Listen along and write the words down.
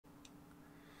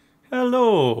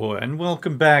Hello and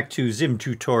welcome back to ZIM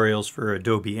tutorials for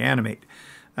Adobe Animate.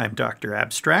 I'm Dr.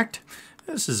 Abstract.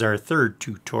 This is our third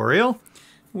tutorial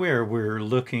where we're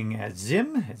looking at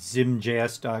ZIM at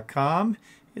zimjs.com.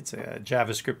 It's a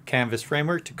JavaScript canvas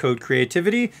framework to code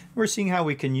creativity. We're seeing how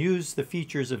we can use the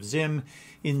features of ZIM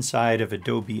inside of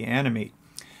Adobe Animate.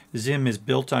 ZIM is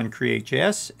built on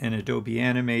Create.js and Adobe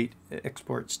Animate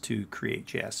exports to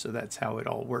Create.js, so that's how it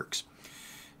all works.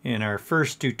 In our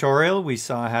first tutorial, we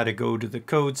saw how to go to the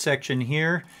code section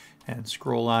here and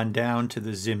scroll on down to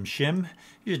the ZIM shim.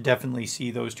 You should definitely see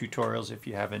those tutorials if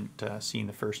you haven't seen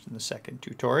the first and the second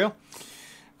tutorial.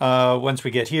 Once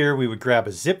we get here, we would grab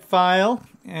a zip file,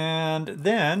 and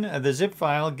then the zip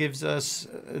file gives us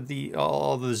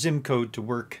all the ZIM code to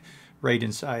work right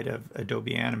inside of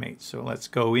Adobe Animate. So let's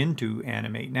go into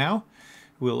Animate now.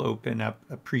 We'll open up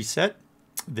a preset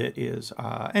that is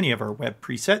any of our web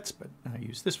presets, but I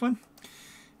use this one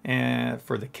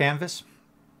for the canvas.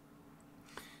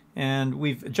 And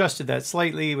we've adjusted that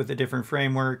slightly with a different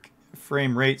frame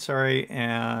rate,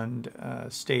 and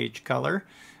stage color.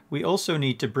 We also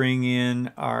need to bring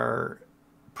in our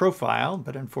profile,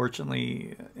 but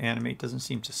unfortunately Animate doesn't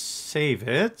seem to save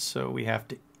it, so we have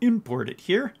to import it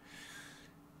here.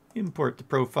 Import the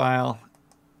profile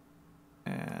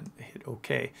and hit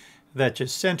OK. That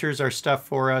just centers our stuff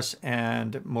for us,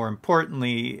 and more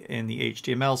importantly, in the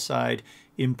HTML side,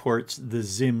 imports the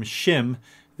ZIM shim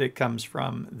that comes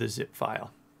from the zip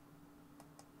file.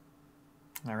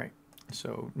 All right,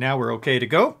 so now we're okay to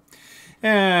go.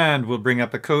 And we'll bring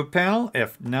up a code panel,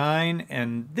 F9,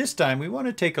 and this time we want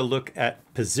to take a look at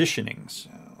positioning. So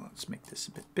let's make this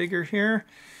a bit bigger here,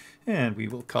 and we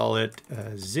will call it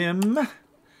ZIM.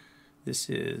 This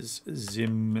is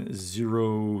ZIM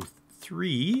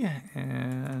 03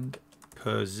 and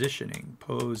positioning,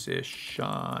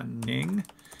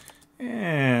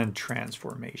 and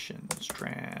transformations.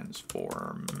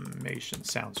 Transformation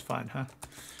sounds fun, huh?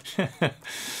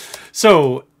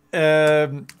 So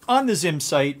on the ZIM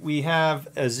site, we have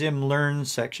a ZIM Learn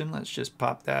section. Let's just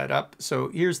pop that up. So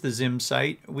here's the ZIM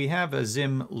site. We have a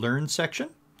ZIM Learn section.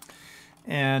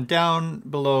 And down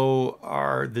below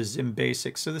are the ZIM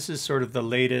Basics. So this is sort of the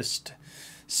latest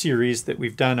series that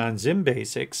we've done on ZIM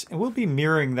Basics. And we'll be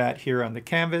mirroring that here on the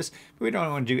canvas. But we don't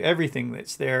want to do everything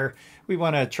that's there. We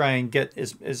want to try and get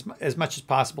as much as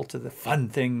possible to the fun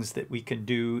things that we can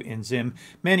do in ZIM.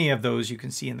 Many of those you can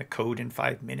see in the code in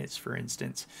 5 minutes, for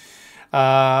instance.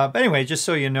 But anyway, just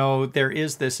so you know, there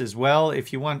is this as well.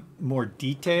 If you want more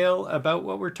detail about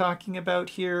what we're talking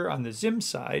about here on the ZIM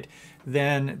side,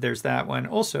 then there's that one.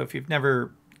 Also, if you've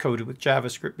never coded with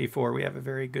JavaScript before, we have a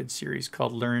very good series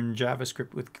called Learn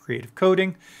JavaScript with Creative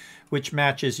Coding, which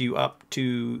matches you up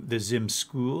to the ZIM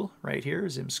School right here.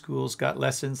 ZIM School's got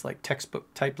lessons like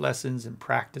textbook type lessons and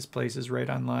practice places right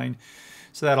online.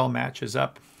 So that all matches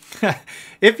up.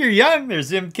 If you're young, there's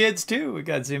ZIM Kids too. We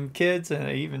got ZIM Kids, and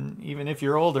even if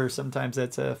you're older, sometimes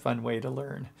that's a fun way to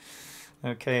learn.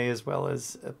 Okay, as well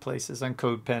as places on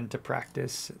CodePen to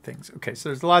practice things. Okay, so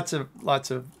there's lots of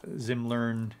ZIM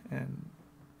Learn and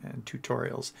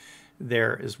tutorials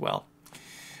there as well.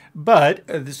 But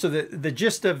so the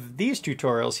gist of these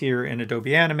tutorials here in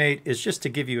Adobe Animate is just to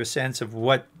give you a sense of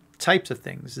what types of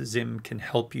things ZIM can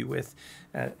help you with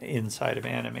inside of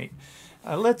Animate.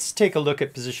 Let's take a look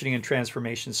at positioning and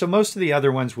transformation. So most of the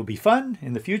other ones will be fun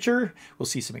in the future. We'll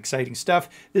see some exciting stuff.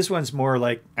 This one's more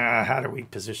like, how do we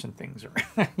position things? Or,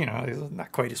 you know, it's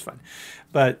not quite as fun,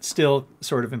 but still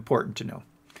sort of important to know.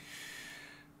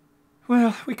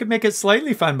 Well, we could make it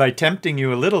slightly fun by tempting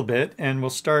you a little bit, and we'll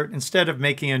start, instead of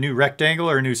making a new rectangle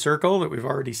or a new circle that we've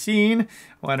already seen,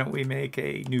 why don't we make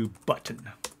a new button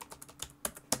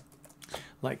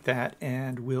like that,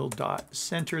 and we'll dot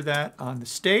center that on the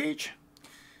stage.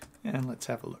 And let's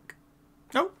have a look.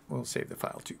 Oh, we'll save the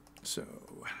file too. So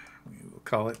we will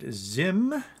call it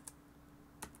ZIM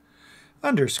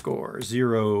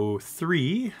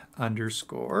 _03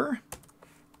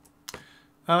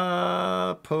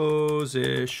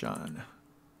 position.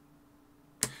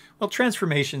 Well,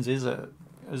 transformations is a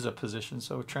position,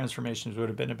 so transformations would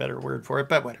have been a better word for it,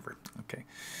 but whatever. Okay,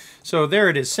 so there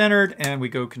it is centered, and we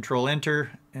go Control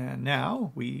Enter, and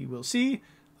now we will see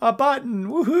a button.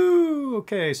 Woohoo!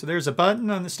 Okay, so there's a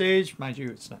button on the stage. Mind you,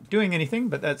 it's not doing anything,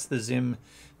 but that's the ZIM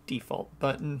default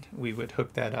button. We would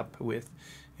hook that up with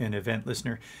an event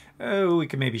listener. We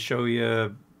can maybe show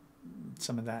you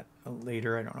some of that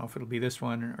later. I don't know if it'll be this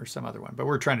one or some other one, but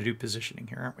we're trying to do positioning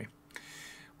here, aren't we?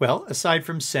 Well, aside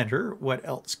from center, what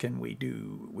else can we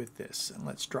do with this? And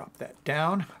let's drop that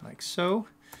down like so.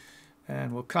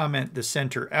 And we'll comment the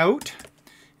center out.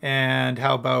 And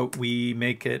how about we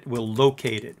make it, we'll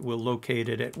locate it. We'll locate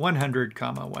it at 100,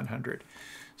 100.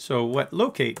 So what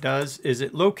locate does is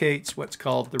it locates what's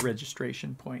called the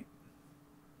registration point.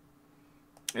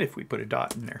 If we put a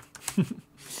dot in there.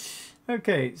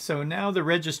 Okay, so now the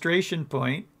registration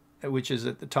point, which is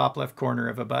at the top left corner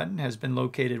of a button, has been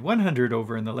located 100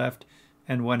 over in the left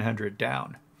and 100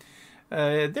 down.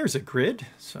 There's a grid,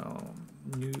 so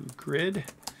new grid.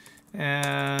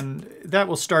 And that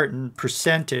will start in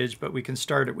percentage, but we can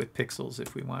start it with pixels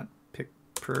if we want. Pick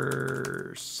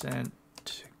percent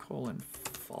colon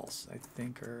false, I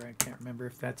think, or I can't remember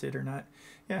if that's it or not.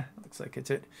 Yeah, looks like it's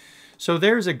it. So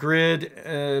there's a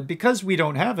grid. Because we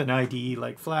don't have an IDE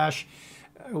like Flash,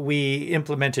 we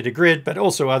implemented a grid, but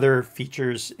also other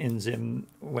features in ZIM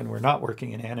when we're not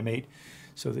working in Animate,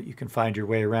 so that you can find your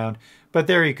way around. But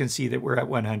there you can see that we're at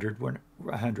 100, we're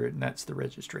 100, and that's the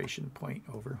registration point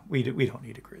over. We don't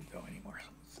need a grid, though, anymore.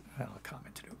 I'll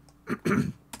comment to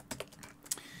do.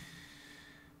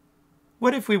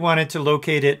 What if we wanted to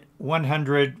locate it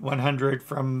 100, 100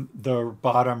 from the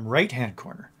bottom right-hand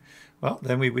corner? Well,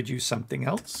 then we would use something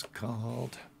else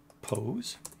called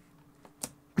pose.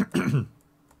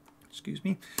 Excuse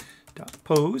me. Dot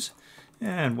pose.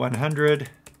 And 100,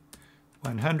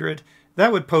 100.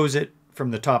 That would pose it from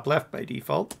the top left by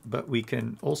default, but we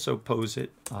can also pose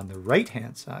it on the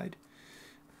right-hand side.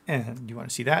 And you want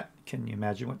to see that? Can you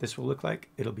imagine what this will look like?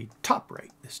 It'll be top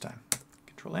right this time.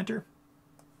 Control Enter.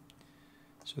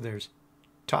 So there's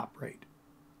top right.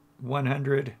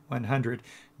 100, 100.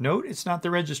 Note it's not the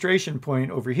registration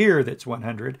point over here that's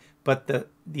 100, but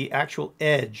the actual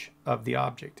edge of the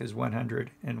object is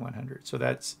 100 and 100. So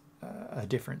that's a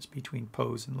difference between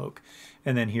pose and loc.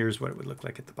 And then here's what it would look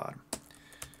like at the bottom.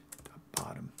 The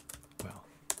bottom. Well,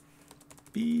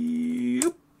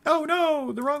 beep. Oh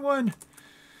no, the wrong one.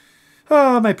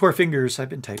 Oh, my poor fingers. I've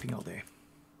been typing all day.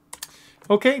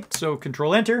 Okay, so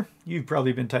Control Enter. You've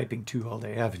probably been typing too all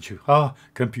day, haven't you? Ah,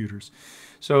 computers.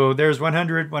 So there's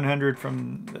 100, 100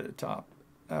 from the top,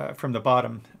 from the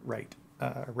bottom right,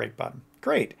 right bottom.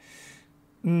 Great.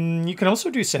 You can also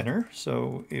do center.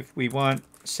 So if we want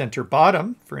center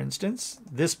bottom, for instance,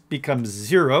 this becomes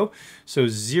 0. So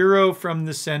 0 from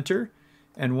the center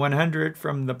and 100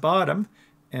 from the bottom,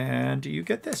 and you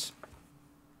get this.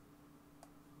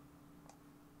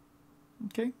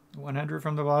 Okay, 100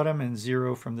 from the bottom and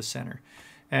 0 from the center.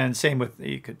 And same with,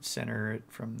 you could center it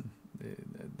from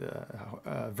the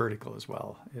vertical as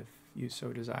well, if you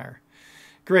so desire.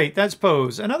 Great, that's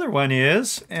pose. Another one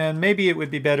is, and maybe it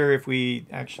would be better if we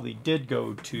actually did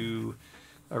go to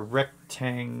a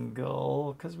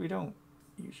rectangle, because we don't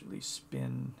usually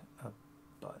spin a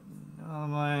button.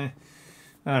 I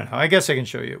don't know, I guess I can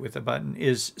show you it with a button,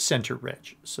 is center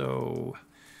reg. So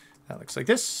that looks like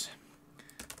this.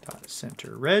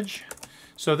 Center reg.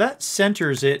 So that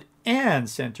centers it and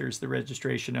centers the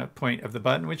registration point of the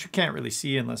button, which you can't really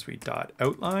see unless we dot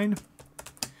outline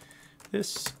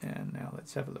this. And now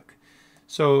let's have a look.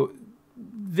 So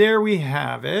there we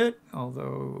have it,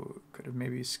 although could have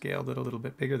maybe scaled it a little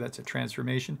bit bigger. That's a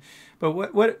transformation. But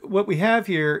what we have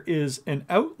here is an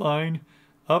outline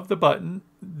of the button.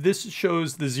 This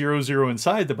shows the 0, 0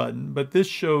 inside the button, but this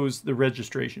shows the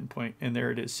registration point, and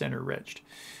there it is, center regged.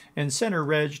 And center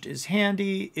regged is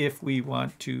handy if we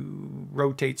want to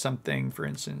rotate something, for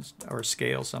instance, or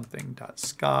scale something,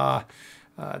 .ska,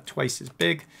 twice as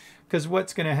big. Because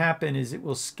what's going to happen is it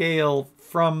will scale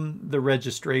from the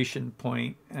registration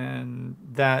point, and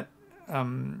that,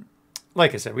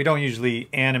 like I said, we don't usually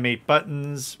animate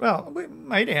buttons. Well, we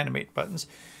might animate buttons.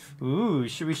 Ooh,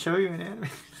 should we show you an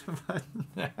animation button?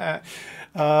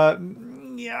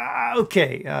 Yeah,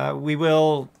 okay. We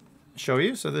will show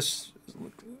you. So this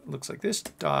looks like this,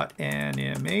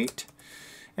 .animate.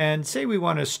 And say we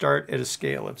want to start at a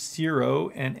scale of 0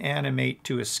 and animate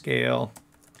to a scale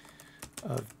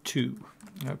of 2.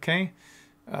 Okay.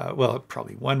 Well,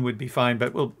 probably 1 would be fine,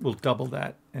 but we'll double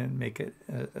that and make it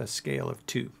a scale of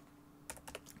 2.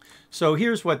 So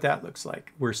here's what that looks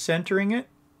like. We're centering it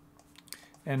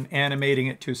and animating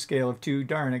it to a scale of 2.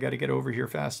 Darn, I got to get over here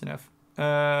fast enough.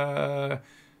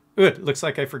 It looks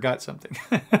like I forgot something.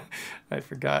 I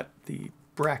forgot the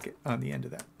bracket on the end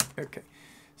of that. Okay.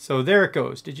 So there it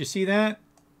goes. Did you see that?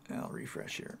 I'll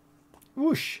refresh here.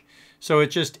 Whoosh. So it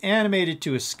just animated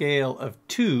to a scale of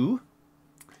 2.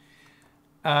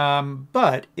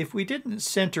 But if we didn't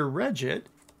center reg it,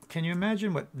 can you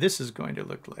imagine what this is going to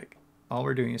look like? All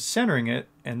we're doing is centering it,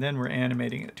 and then we're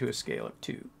animating it to a scale of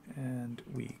 2. And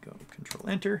we go Control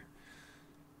Enter.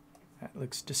 That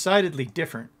looks decidedly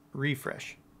different.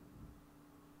 Refresh.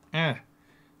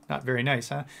 Not very nice,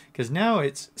 huh? Because now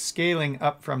it's scaling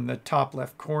up from the top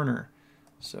left corner.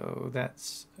 So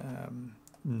that's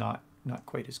not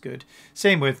quite as good.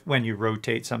 Same with when you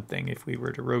rotate something. If we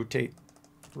were to rotate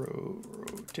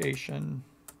rotation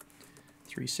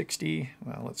 360,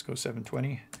 well, let's go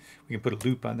 720. We can put a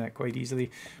loop on that quite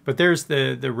easily. But there's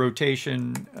the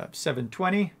rotation of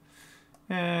 720.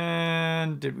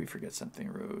 And did we forget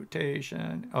something?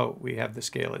 Rotation. Oh, we have the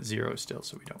scale at 0 still,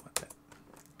 so we don't want that.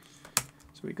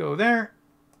 So we go there.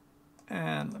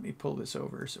 And let me pull this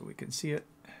over so we can see it.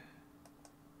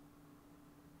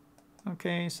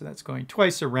 Okay, so that's going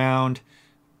twice around,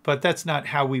 but that's not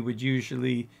how we would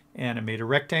usually animate a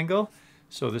rectangle.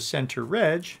 So the center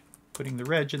reg, putting the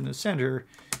reg in the center,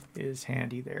 is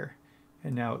handy there.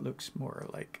 And now it looks more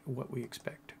like what we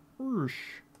expect.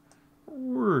 Whoosh,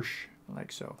 whoosh,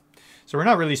 like so. So we're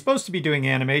not really supposed to be doing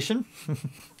animation.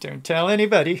 Don't tell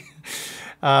anybody.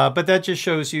 But that just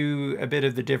shows you a bit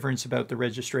of the difference about the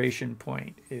registration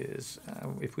point. Is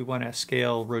if we want to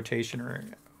scale rotation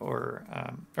or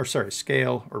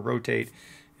scale or rotate,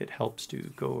 it helps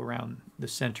to go around the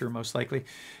center most likely.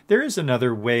 There is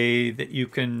another way that you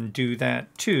can do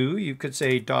that too. You could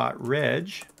say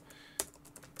 .reg,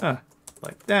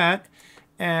 like that,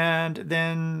 and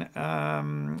then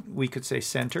we could say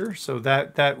center. So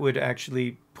that would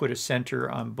actually put a center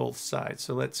on both sides.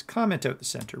 So let's comment out the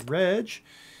center reg,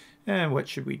 and what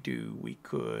should we do? We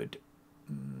could,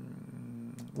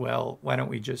 well, why don't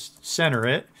we just center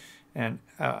it? And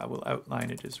we'll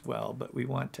outline it as well, but we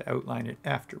want to outline it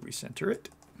after we center it.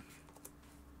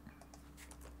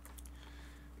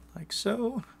 Like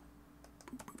so.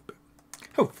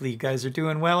 Hopefully you guys are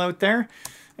doing well out there.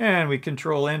 And we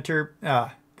control enter.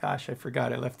 Gosh, I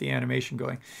forgot I left the animation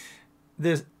going.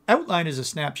 The outline is a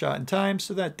snapshot in time,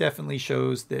 so that definitely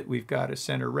shows that we've got a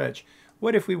center reg.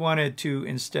 What if we wanted to,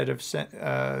 instead of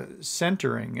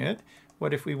centering it,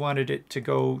 what if we wanted it to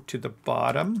go to the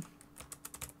bottom?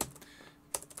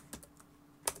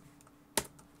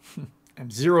 I'm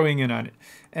zeroing in on it.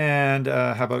 And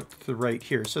how about the right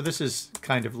here? So this is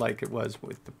kind of like it was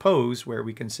with the pose, where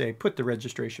we can say put the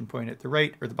registration point at the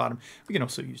right or the bottom. We can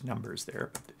also use numbers there,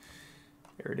 but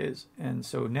there it is. And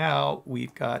so now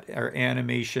we've got our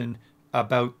animation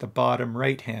about the bottom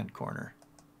right-hand corner.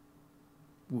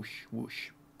 Whoosh, whoosh.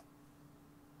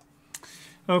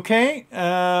 Okay,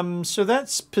 so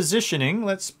that's positioning.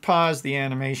 Let's pause the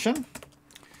animation.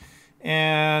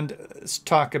 And let's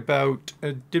talk about,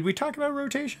 did we talk about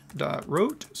rotation?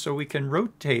 .rot, so we can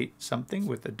rotate something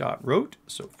with a .rot,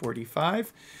 so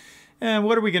 45. And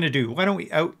what are we going to do? Why don't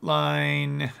we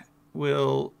outline,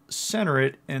 we'll center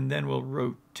it, and then we'll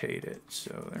rotate it.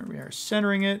 So there we are,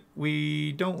 centering it.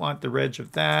 We don't want the reg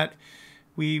of that.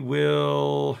 We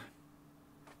will,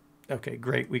 okay,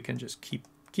 great. We can just keep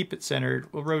it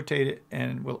centered. We'll rotate it,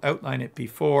 and we'll outline it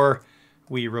before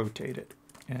we rotate it.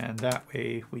 And that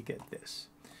way we get this.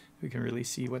 We can really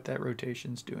see what that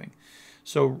rotation's doing.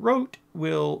 So rot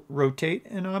will rotate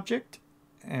an object,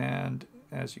 and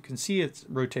as you can see, it's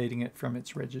rotating it from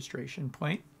its registration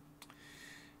point.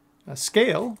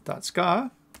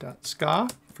 Scale.sca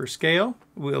for scale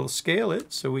will scale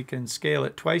it, so we can scale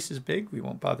it twice as big. We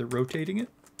won't bother rotating it.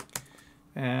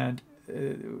 And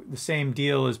the same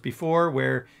deal as before,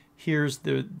 where here's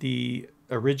the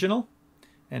original.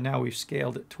 And now we've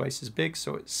scaled it twice as big,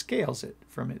 so it scales it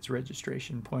from its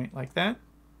registration point like that.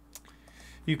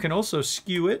 You can also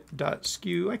skew it,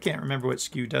 .skew. I can't remember what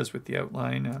skew does with the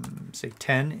outline. Say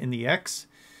 10 in the X.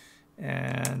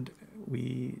 And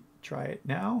we try it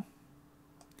now.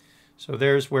 So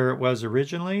there's where it was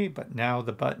originally, but now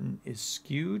the button is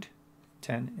skewed,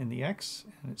 10 in the X,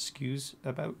 and it skews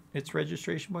about its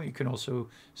registration point. You can also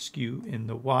skew in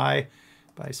the Y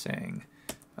by saying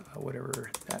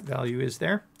whatever that value is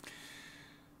there.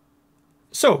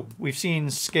 So we've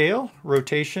seen scale,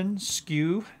 rotation,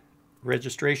 skew,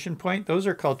 registration point. Those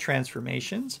are called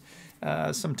transformations.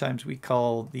 Sometimes we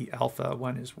call the alpha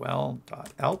one as well,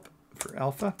 .alp for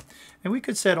alpha. And we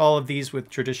could set all of these with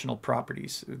traditional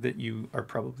properties that you are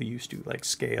probably used to, like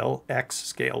scale X,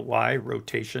 scale Y,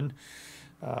 rotation,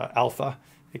 alpha,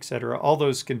 etc. All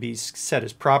those can be set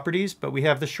as properties, but we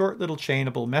have the short little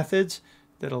chainable methods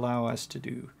that allow us to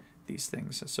do these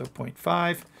things. So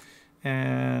 0.5,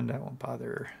 and I won't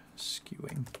bother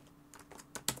skewing.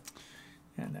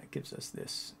 And that gives us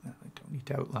this. I don't need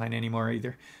to outline anymore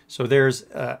either. So there's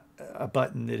a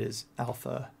button that is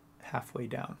alpha halfway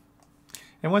down.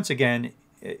 And once again,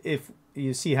 if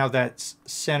you see how that's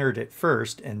centered at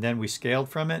first and then we scaled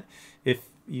from it, if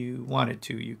you wanted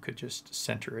to, you could just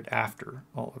center it after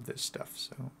all of this stuff.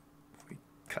 So if we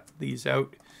cut these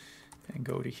out and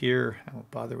go to here, I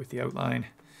won't bother with the outline.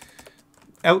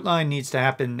 Outline needs to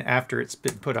happen after it's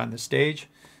been put on the stage.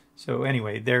 So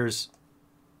anyway, there's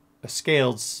a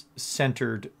scaled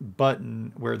centered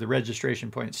button where the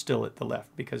registration point is still at the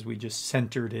left because we just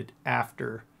centered it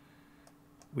after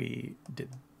we did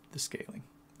the scaling.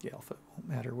 The alpha won't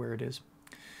matter where it is.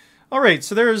 All right,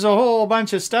 so there's a whole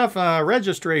bunch of stuff.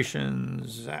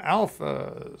 Registrations,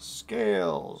 alpha,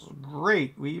 scales,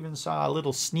 great. We even saw a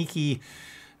little sneaky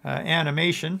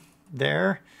animation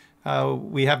there.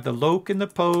 We have the loc and the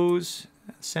pose,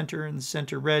 center and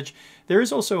center reg. There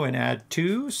is also an add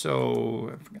to,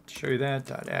 so I forgot to show you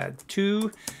that, add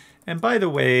to. And by the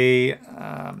way,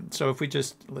 so if we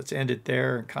just, let's end it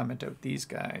there and comment out these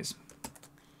guys.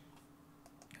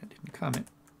 I didn't comment.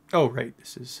 Oh, right,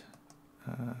 this is,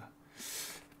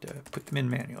 to put them in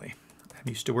manually. I'm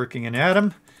used to working in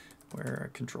Atom, where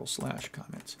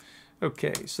Control/comments.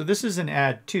 Okay, so this is an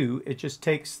add to. It just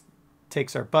takes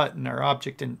our button, our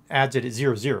object, and adds it at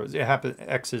 0, 0. It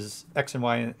happens, X and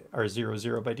Y are 0,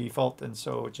 0 by default, and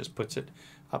so it just puts it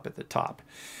up at the top.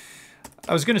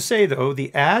 I was going to say, though,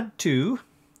 the add to,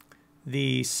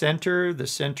 the center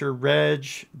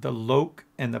reg, the loc,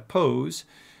 and the pose,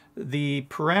 the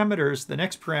parameters, the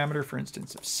next parameter, for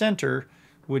instance, of center,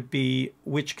 would be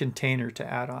which container to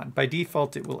add on. By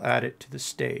default, it will add it to the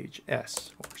stage,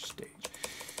 S, or stage.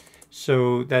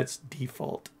 So that's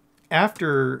default.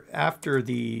 After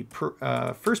the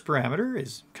first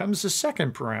parameter comes the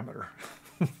second parameter.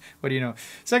 What do you know?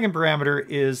 Second parameter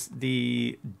is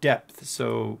the depth,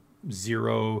 so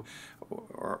 0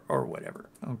 or whatever.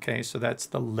 Okay, so that's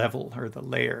the level or the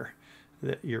layer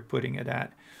that you're putting it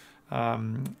at.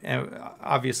 And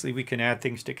obviously we can add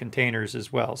things to containers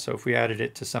as well. So if we added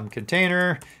it to some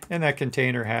container and that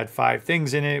container had 5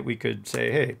 things in it, we could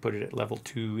say, hey, put it at level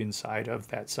 2 inside of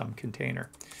that some container.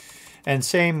 And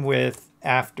same with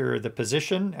after the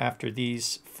position. After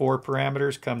these 4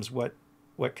 parameters comes what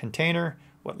container,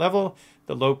 what level,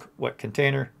 the loc, what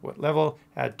container, what level,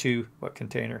 add to, what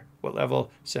container, what level,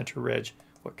 center reg,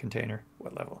 what container,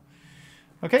 what level.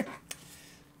 Okay.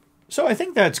 So I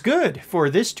think that's good for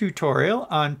this tutorial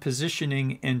on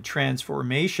positioning and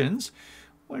transformations.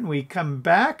 When we come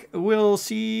back, we'll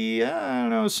see, I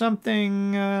don't know,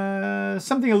 something a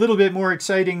little bit more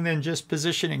exciting than just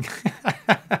positioning.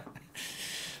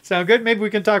 Sound good? Maybe we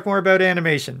can talk more about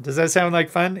animation. Does that sound like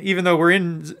fun? Even though we're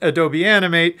in Adobe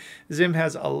Animate, ZIM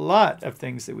has a lot of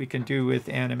things that we can do with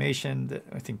animation that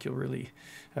I think you'll really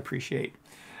appreciate.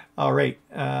 All right,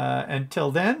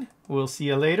 until then, we'll see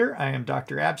you later. I am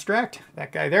Dr. Abstract,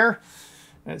 that guy there.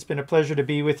 It's been a pleasure to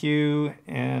be with you,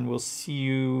 and we'll see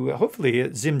you hopefully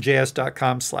at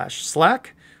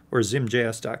zimjs.com/Slack or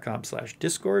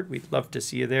zimjs.com/Discord. We'd love to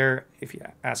see you there. If you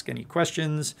ask any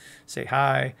questions, say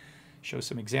hi, show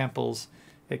some examples,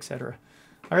 etc.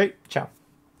 All right, ciao.